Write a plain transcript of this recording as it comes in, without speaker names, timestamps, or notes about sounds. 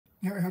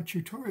Now our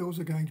tutorials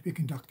are going to be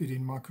conducted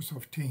in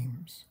Microsoft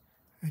Teams,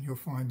 and you'll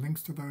find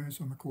links to those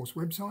on the course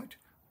website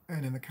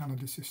and in the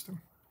calendar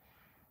system.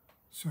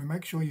 So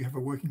make sure you have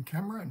a working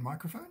camera and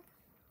microphone,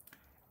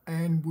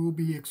 and we'll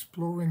be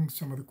exploring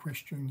some of the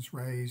questions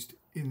raised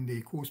in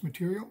the course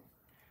material,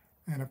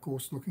 and of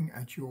course looking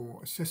at your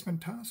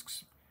assessment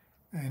tasks,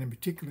 and in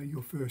particular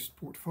your first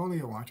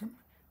portfolio item,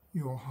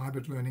 your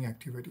hybrid learning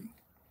activity.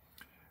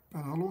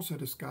 But I'll also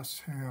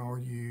discuss how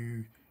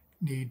you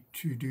need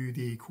to do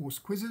the course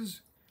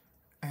quizzes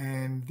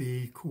and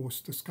the course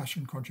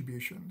discussion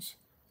contributions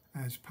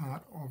as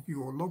part of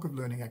your log of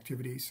learning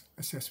activities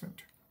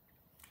assessment.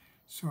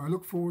 So I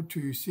look forward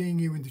to seeing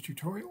you in the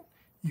tutorial.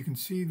 You can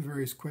see the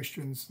various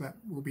questions that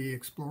we'll be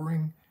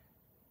exploring,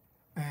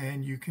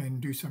 and you can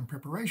do some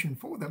preparation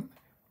for them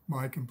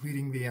by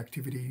completing the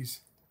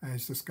activities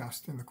as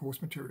discussed in the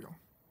course material.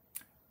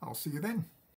 I'll see you then.